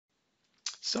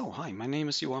Hi, my name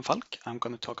is Johan Falk. I'm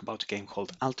going to talk about a game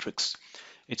called Altrix.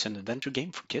 It's an adventure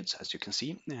game for kids, as you can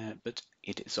see, but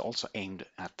it is also aimed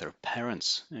at their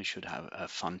parents who should have a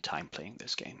fun time playing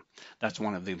this game. That's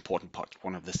one of the important parts,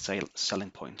 one of the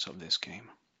selling points of this game.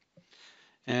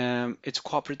 It's a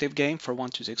cooperative game for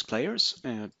 1 to 6 players,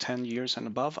 10 years and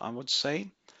above, I would say.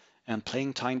 And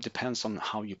playing time depends on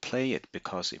how you play it,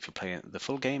 because if you play the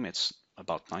full game, it's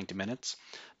about 90 minutes,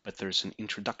 but there's an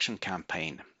introduction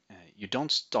campaign. You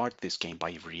don't start this game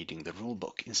by reading the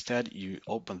rulebook. Instead, you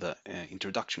open the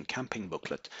introduction campaign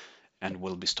booklet and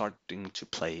will be starting to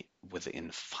play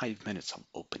within 5 minutes of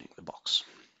opening the box.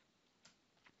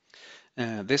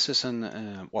 This is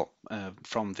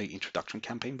from the introduction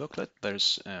campaign booklet.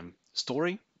 There's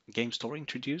game story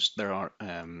introduced. There are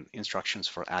instructions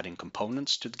for adding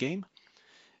components to the game.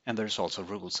 And there's also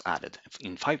rules added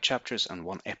in 5 chapters and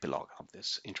 1 epilogue of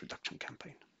this introduction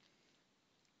campaign.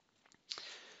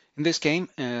 In this game,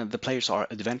 the players are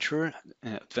adventurers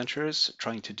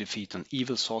trying to defeat an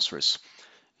evil sorceress,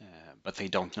 but they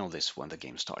don't know this when the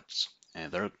game starts.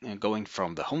 They're going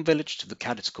from the home village to the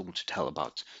cadet school to tell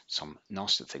about some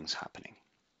nasty things happening.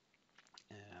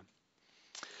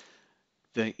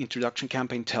 The introduction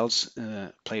campaign tells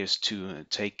players to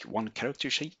take 1 character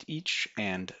sheet each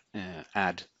and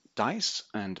add dice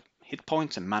and hit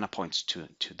points and mana points to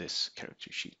this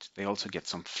character sheet. They also get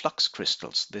some flux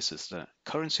crystals. This is the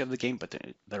currency of the game, but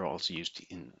they're also used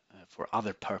for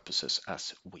other purposes,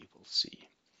 as we will see.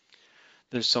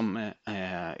 There's some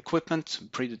equipment,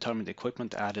 predetermined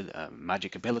equipment added, a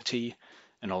magic ability,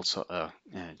 and also a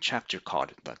chapter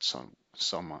card that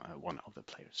one of the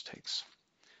players takes.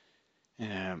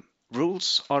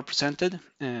 Rules are presented,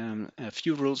 a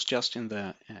few rules just in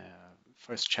the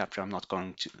first chapter. I'm not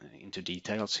going into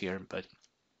details here, but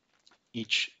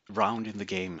each round in the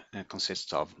game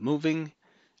consists of moving,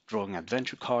 drawing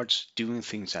adventure cards, doing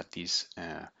things at these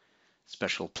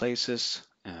special places,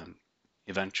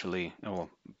 eventually, or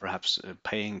perhaps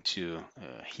paying to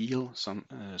heal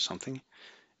something,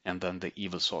 and then the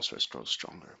evil sorceress grows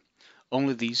stronger.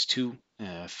 Only these 2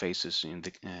 phases in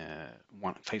the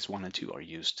phase 1 and 2 are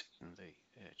used in the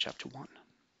chapter 1.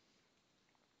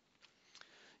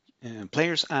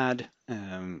 Players add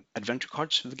adventure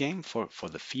cards to the game for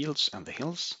the fields and the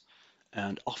hills,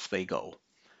 and off they go.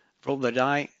 Roll the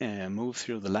die, move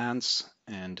through the lands,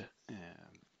 and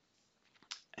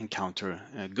encounter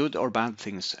good or bad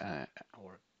things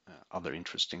or other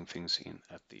interesting things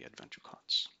at the adventure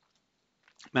cards.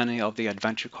 Many of the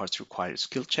adventure cards require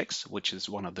skill checks, which is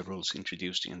one of the rules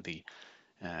introduced in the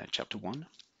chapter 1.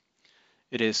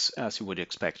 It is, as you would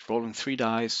expect, rolling 3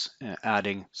 dice,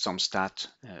 adding some stat,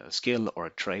 a skill or a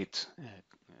trait.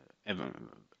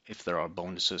 If there are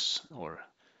bonuses or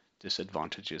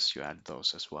disadvantages, you add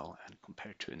those as well and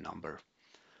compare to a number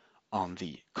on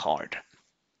the card.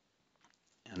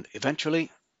 And eventually,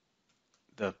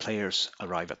 the players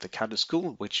arrive at the cadet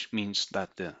school, which means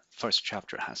that the first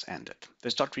chapter has ended.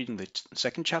 They start reading the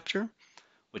second chapter,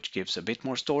 which gives a bit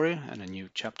more story and a new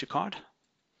chapter card.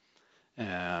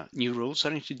 New rules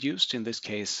are introduced. In this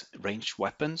case, ranged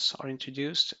weapons are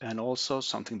introduced, and also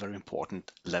something very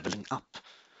important, leveling up.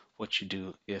 What you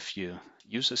do if you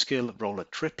use a skill, roll a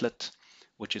triplet,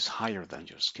 which is higher than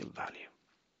your skill value.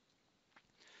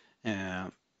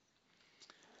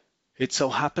 It so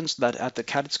happens that at the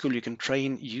cadet school you can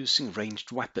train using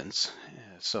ranged weapons.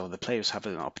 So the players have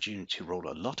an opportunity to roll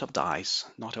a lot of dice,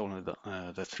 not only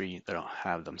the 3 they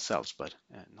have themselves, but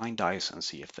 9 dice, and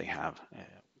see if they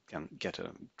can get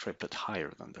a triplet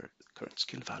higher than their current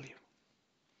skill value.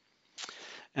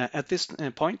 At this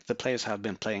point, the players have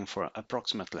been playing for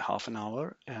approximately half an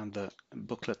hour, and the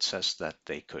booklet says that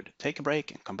they could take a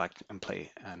break and come back and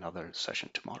play another session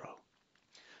tomorrow.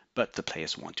 But the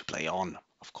players want to play on,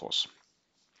 of course.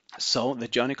 So the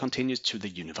journey continues to the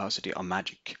University of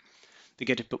Magic. They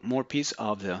get a more piece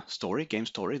of the game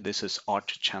story. This is Art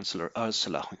Chancellor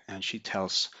Ursula, and she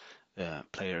tells the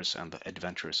players and the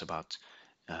adventurers about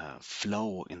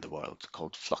flow in the world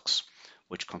called flux,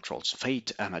 which controls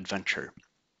fate and adventure.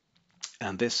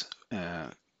 And this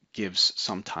gives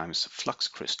sometimes flux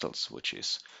crystals, which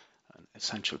is an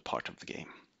essential part of the game.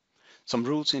 Some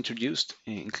rules introduced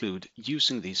include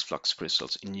using these flux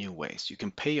crystals in new ways. You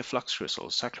can pay a flux crystal,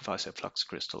 sacrifice a flux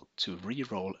crystal to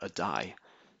re-roll a die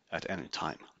at any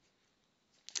time.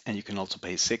 And you can also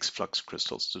pay 6 flux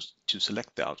crystals to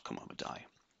select the outcome of a die.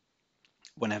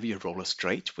 Whenever you roll a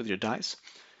straight with your dice,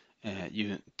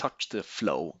 you touch the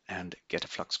flow and get a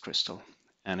flux crystal.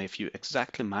 And if you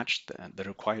exactly match the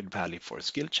required value for a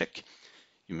skill check,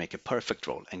 you make a perfect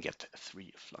roll and get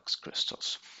 3 flux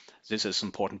crystals. This is an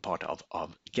important part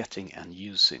of getting and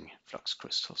using flux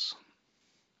crystals.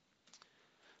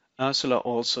 Ursula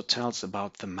also tells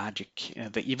about the magic,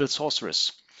 the evil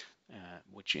sorceress,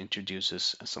 which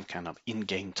introduces some kind of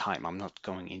in-game time. I'm not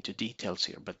going into details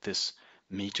here, but this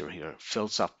meter here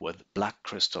fills up with black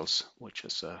crystals, which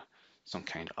is some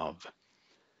kind of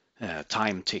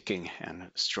time ticking and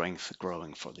strength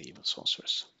growing for the evil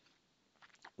sorceress,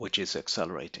 which is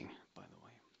accelerating, by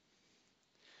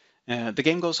the way. The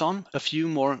game goes on. A few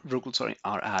more rules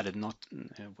are added. Not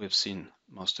we've seen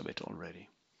most of it already.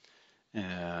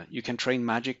 You can train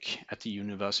magic at the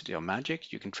University of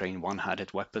Magic. You can train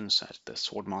one-handed weapons at the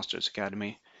Swordmasters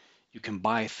Academy. You can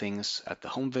buy things at the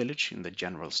home village in the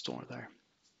general store there.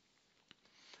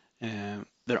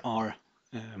 There are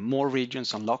more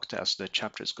regions unlocked as the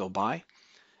chapters go by,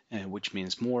 which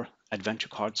means more adventure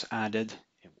cards added.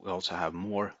 We also have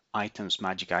more items,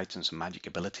 magic items, and magic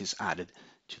abilities added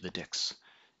to the decks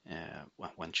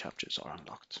when chapters are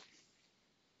unlocked.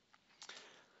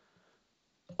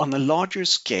 On a larger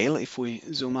scale, if we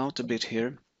zoom out a bit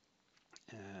here,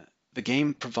 the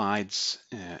game provides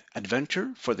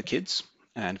adventure for the kids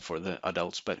and for the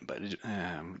adults, but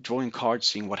drawing cards,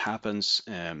 seeing what happens,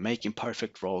 making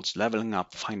perfect rolls, leveling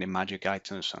up, finding magic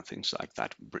items and things like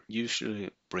that usually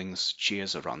brings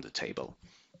cheers around the table.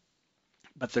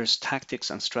 But there's tactics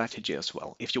and strategy as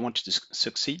well. If you want to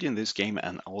succeed in this game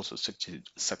and also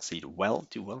succeed well,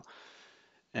 do well,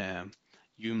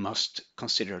 you must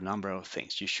consider a number of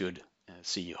things. You should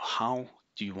see how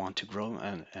do you want to grow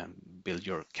and build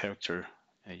your character,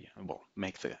 well,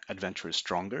 make the adventure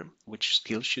stronger. Which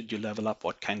skills should you level up?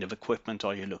 What kind of equipment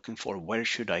are you looking for? Where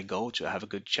should I go to have a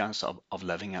good chance of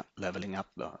leveling up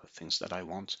the things that I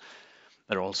want?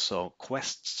 There are also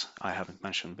quests I haven't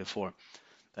mentioned before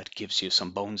that gives you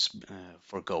some bones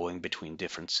for going between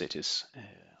different cities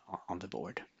on the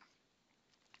board.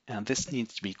 And this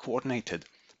needs to be coordinated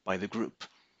by the group.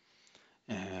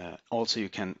 Also, you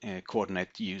can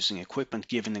coordinate using equipment,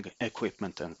 giving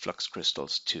equipment and flux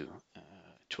crystals to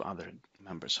other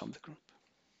members of the group.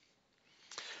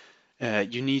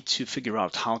 You need to figure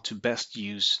out how to best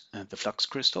use the flux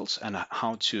crystals and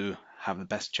how to have the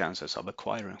best chances of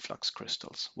acquiring flux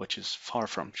crystals, which is far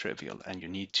from trivial, and you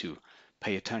need to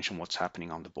pay attention what's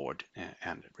happening on the board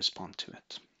and respond to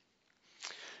it.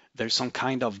 There's some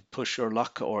kind of push or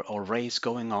luck or race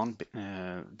going on.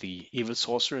 The evil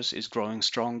sorceress is growing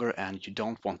stronger, and you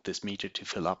don't want this meter to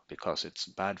fill up because it's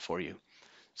bad for you.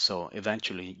 So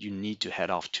eventually you need to head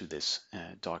off to this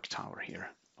dark tower here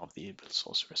of the evil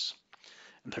sorceress.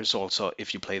 And there's also,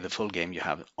 if you play the full game, you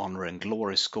have honor and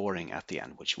glory scoring at the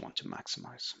end, which you want to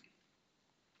maximize.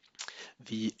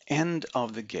 The end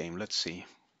of the game, let's see.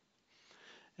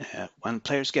 When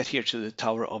players get here to the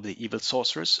Tower of the Evil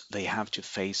Sorceress, they have to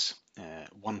face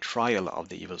one trial of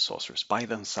the Evil Sorceress by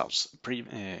themselves.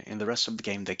 In the rest of the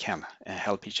game, they can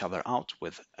help each other out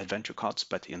with adventure cards,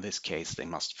 but in this case, they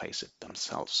must face it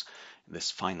themselves in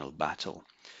this final battle.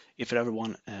 If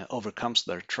everyone overcomes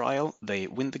their trial, they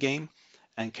win the game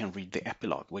and can read the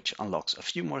epilogue, which unlocks a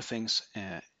few more things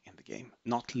in the game,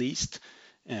 not least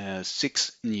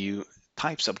 6 new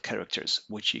types of characters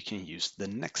which you can use the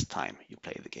next time you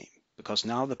play the game, because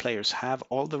now the players have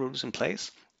all the rules in place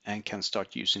and can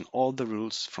start using all the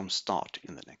rules from start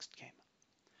in the next game.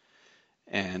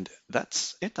 And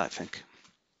that's it, I think.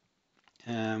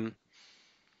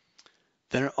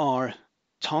 There are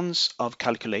tons of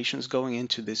calculations going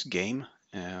into this game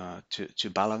to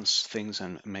balance things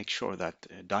and make sure that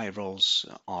die rolls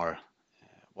are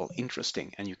well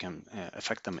interesting and you can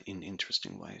affect them in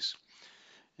interesting ways.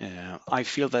 I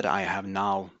feel that I have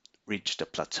now reached a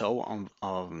plateau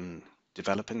on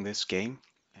developing this game.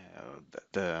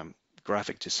 The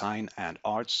graphic design and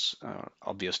arts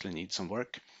obviously need some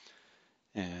work.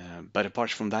 But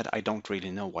apart from that, I don't really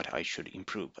know what I should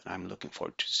improve. And I'm looking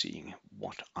forward to seeing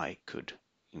what I could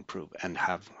improve and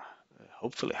have,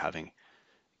 hopefully having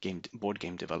board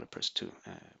game developers to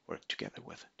work together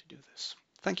with to do this.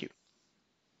 Thank you.